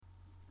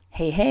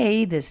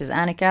Hey, this is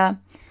Annika.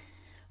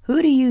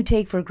 Who do you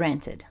take for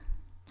granted?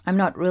 I'm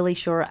not really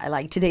sure I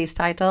like today's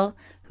title,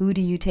 Who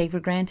Do You Take for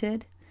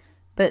Granted?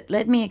 But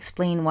let me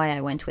explain why I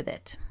went with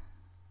it.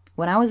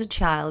 When I was a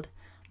child,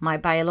 my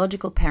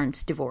biological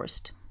parents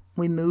divorced.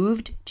 We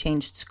moved,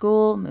 changed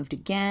school, moved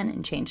again,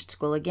 and changed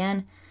school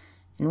again.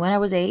 And when I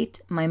was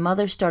 8, my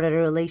mother started a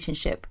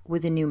relationship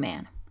with a new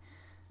man.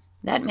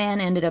 That man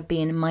ended up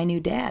being my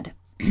new dad.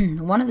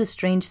 One of the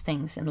strange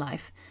things in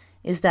life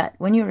is that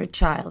when you're a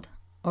child,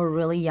 or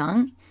really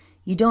young,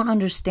 you don't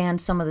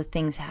understand some of the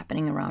things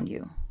happening around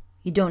you.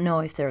 You don't know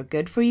if they're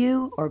good for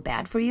you or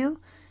bad for you.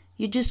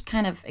 You just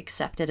kind of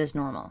accept it as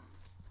normal.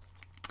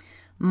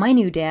 My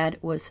new dad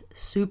was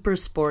super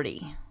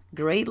sporty,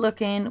 great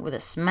looking, with a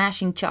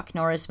smashing Chuck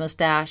Norris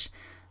mustache,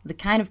 the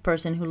kind of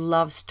person who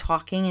loves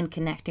talking and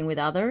connecting with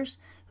others,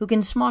 who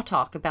can small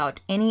talk about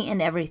any and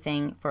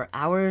everything for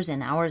hours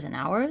and hours and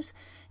hours,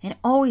 and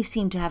always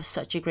seemed to have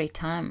such a great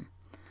time.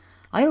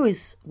 I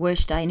always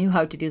wished I knew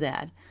how to do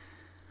that.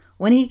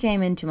 When he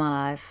came into my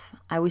life,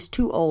 I was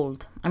too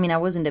old. I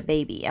wasn't a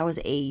baby. I was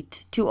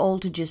 8, too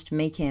old to just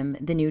make him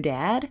the new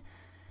dad.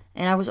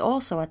 And I was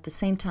also, at the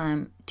same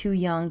time, too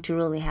young to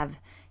really have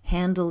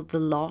handled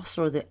the loss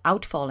or the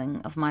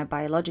outfalling of my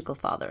biological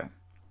father.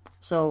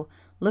 So,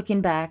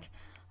 looking back,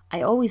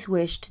 I always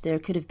wished there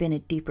could have been a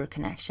deeper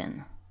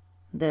connection.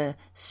 The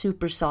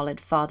super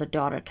solid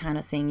father-daughter kind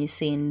of thing you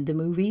see in the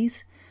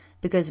movies.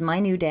 Because my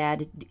new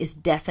dad is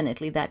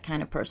definitely that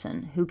kind of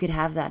person who could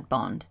have that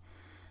bond.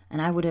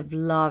 And I would have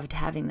loved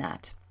having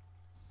that.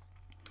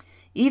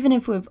 Even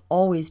if we've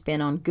always been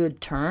on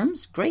good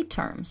terms, great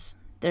terms,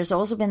 there's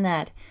also been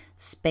that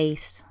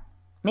space,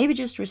 maybe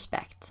just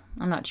respect,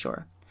 I'm not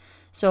sure.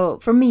 So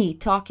for me,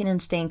 talking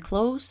and staying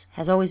close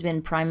has always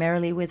been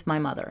primarily with my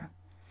mother.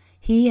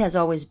 He has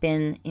always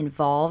been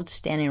involved,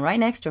 standing right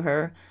next to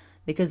her,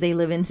 because they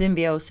live in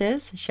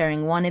symbiosis,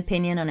 sharing one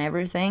opinion on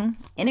everything,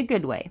 in a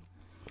good way.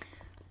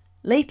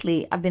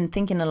 Lately, I've been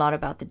thinking a lot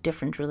about the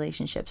different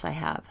relationships I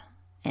have,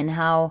 and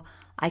how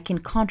I can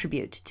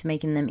contribute to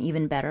making them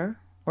even better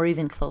or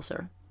even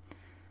closer.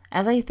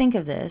 As I think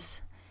of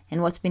this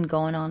and what's been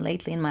going on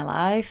lately in my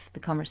life, the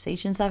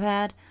conversations I've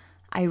had,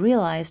 I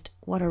realized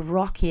what a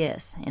rock he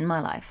is in my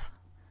life.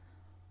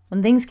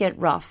 When things get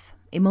rough,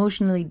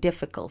 emotionally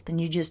difficult,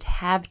 and you just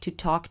have to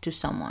talk to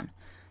someone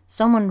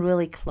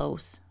really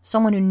close,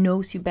 someone who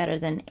knows you better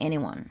than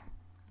anyone,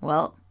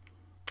 well,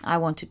 I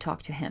want to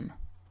talk to him,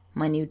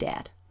 my new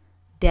dad,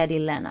 Daddy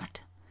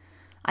Lennart.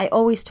 I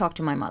always talk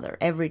to my mother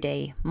every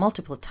day,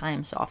 multiple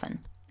times often.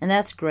 And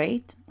that's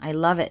great. I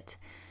love it.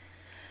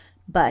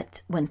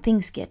 But when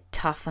things get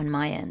tough on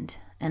my end,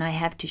 and I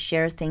have to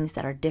share things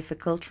that are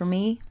difficult for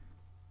me,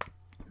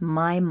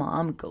 my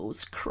mom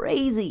goes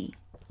crazy.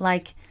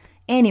 Like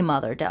any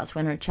mother does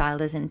when her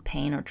child is in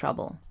pain or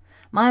trouble.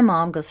 My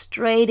mom goes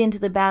straight into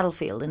the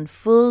battlefield in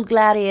full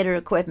gladiator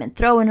equipment,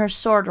 throwing her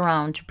sword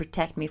around to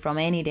protect me from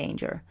any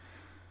danger.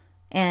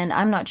 And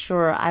I'm not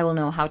sure I will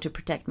know how to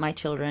protect my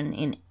children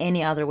in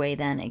any other way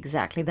than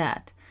exactly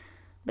that.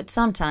 But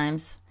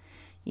sometimes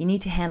you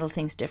need to handle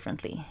things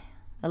differently,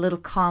 a little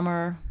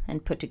calmer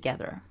and put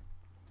together.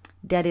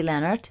 Daddy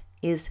Lennart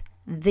is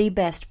the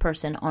best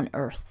person on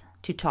earth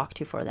to talk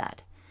to for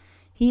that.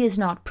 He is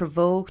not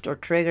provoked or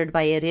triggered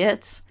by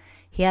idiots.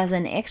 He has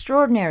an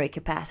extraordinary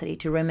capacity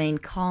to remain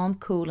calm,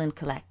 cool, and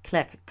I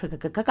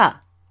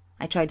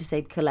tried to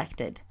say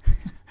collected.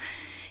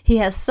 He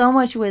has so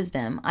much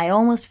wisdom, I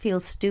almost feel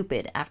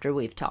stupid after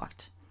we've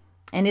talked.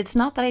 And it's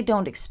not that I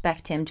don't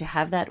expect him to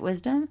have that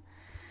wisdom.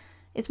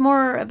 It's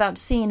more about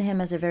seeing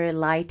him as a very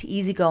light,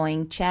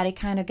 easygoing, chatty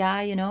kind of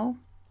guy,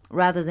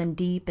 rather than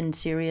deep and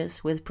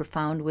serious with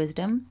profound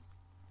wisdom.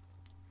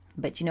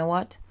 But you know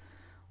what?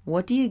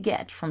 What do you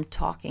get from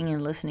talking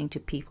and listening to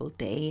people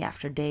day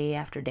after day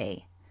after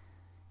day?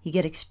 You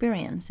get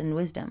experience and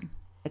wisdom,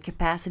 a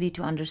capacity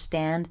to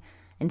understand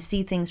and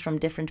see things from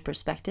different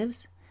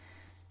perspectives.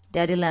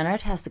 Daddy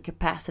Lennart has the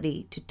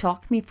capacity to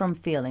talk me from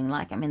feeling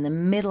like I'm in the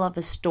middle of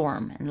a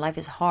storm and life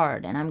is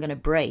hard and I'm going to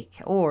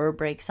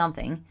break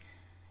something,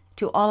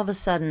 to all of a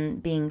sudden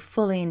being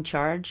fully in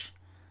charge,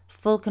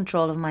 full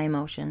control of my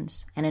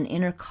emotions, and an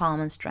inner calm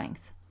and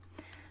strength.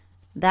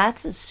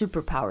 That's a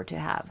superpower to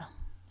have.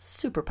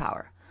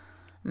 Superpower.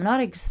 I'm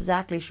not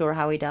exactly sure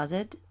how he does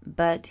it,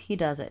 but he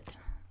does it.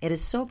 It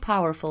is so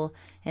powerful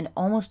and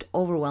almost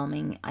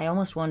overwhelming, I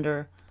almost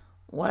wonder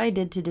what I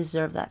did to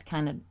deserve that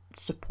kind of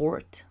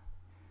support.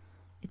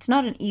 It's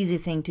not an easy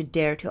thing to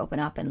dare to open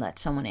up and let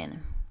someone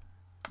in.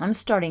 I'm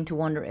starting to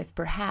wonder if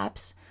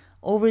perhaps,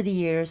 over the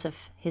years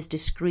of his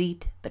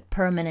discreet but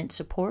permanent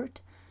support,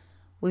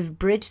 we've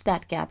bridged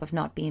that gap of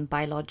not being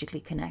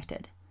biologically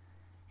connected.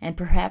 And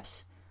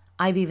perhaps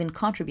I've even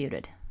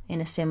contributed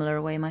in a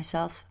similar way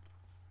myself.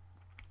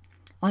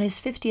 On his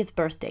 50th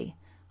birthday,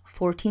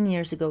 14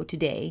 years ago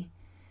today,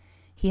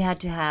 he had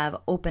to have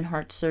open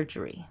heart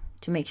surgery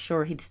to make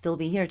sure he'd still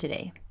be here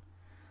today.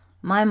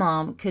 My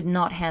mom could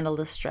not handle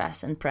the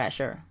stress and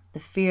pressure, the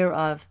fear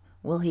of,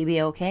 will he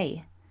be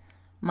okay?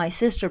 My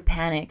sister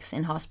panics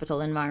in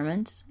hospital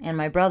environments, and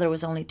my brother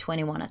was only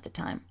 21 at the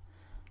time.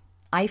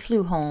 I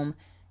flew home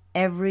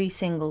every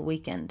single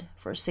weekend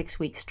for 6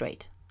 weeks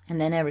straight,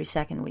 and then every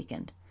second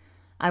weekend.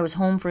 I was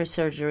home for his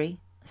surgery,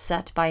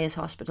 sat by his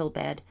hospital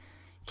bed,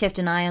 kept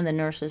an eye on the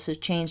nurses who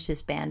changed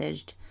his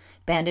bandage.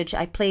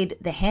 I played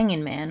the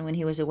hanging man when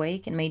he was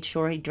awake and made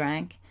sure he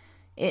drank.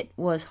 It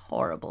was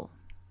horrible.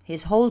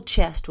 His whole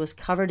chest was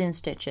covered in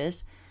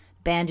stitches,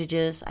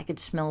 bandages. I could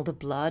smell the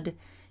blood,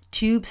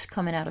 tubes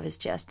coming out of his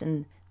chest,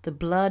 and the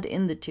blood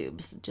in the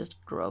tubes.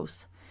 Just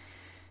gross.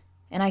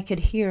 And I could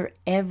hear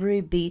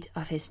every beat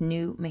of his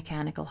new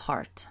mechanical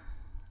heart.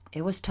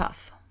 It was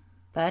tough,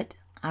 but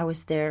I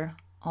was there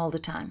all the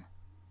time,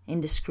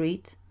 in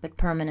discreet but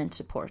permanent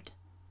support,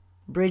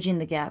 bridging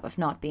the gap of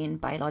not being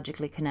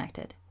biologically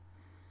connected.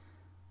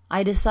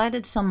 I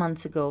decided some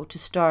months ago to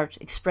start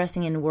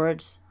expressing in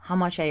words how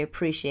much I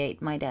appreciate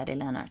my daddy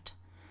Lennart.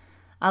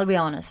 I'll be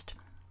honest,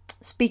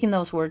 speaking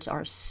those words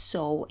are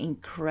so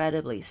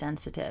incredibly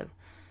sensitive,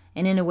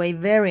 and in a way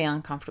very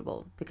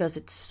uncomfortable, because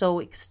it's so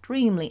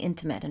extremely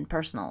intimate and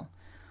personal.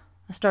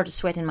 I started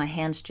sweating my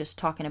hands just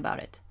talking about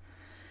it.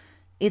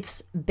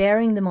 It's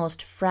bearing the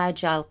most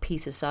fragile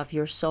pieces of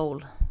your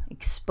soul,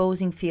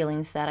 exposing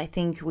feelings that I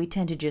think we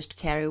tend to just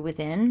carry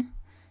within,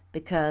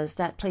 because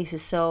that place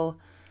is so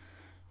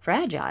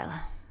fragile.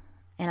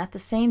 And at the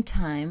same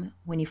time,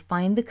 when you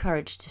find the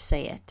courage to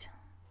say it,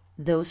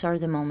 those are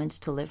the moments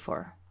to live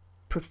for.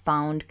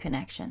 Profound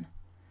connection.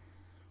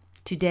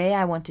 Today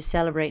I want to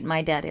celebrate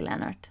my daddy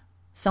Lennart,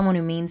 someone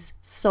who means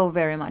so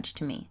very much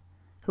to me,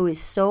 who is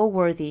so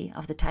worthy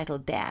of the title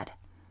Dad.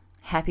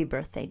 Happy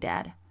birthday,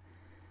 Dad.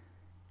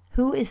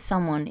 Who is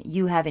someone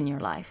you have in your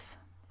life,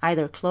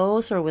 either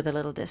close or with a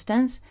little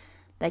distance,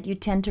 that you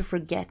tend to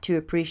forget to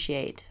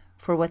appreciate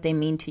for what they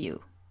mean to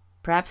you,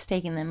 perhaps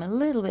taking them a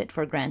little bit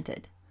for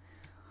granted?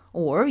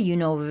 Or you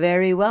know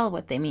very well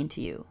what they mean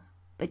to you,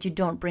 but you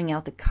don't bring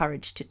out the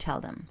courage to tell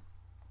them.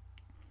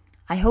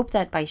 I hope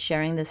that by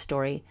sharing this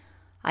story,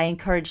 I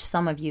encourage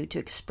some of you to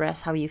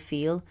express how you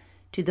feel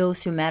to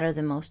those who matter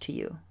the most to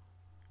you,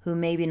 who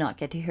maybe not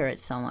get to hear it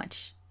so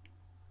much.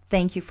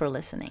 Thank you for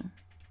listening.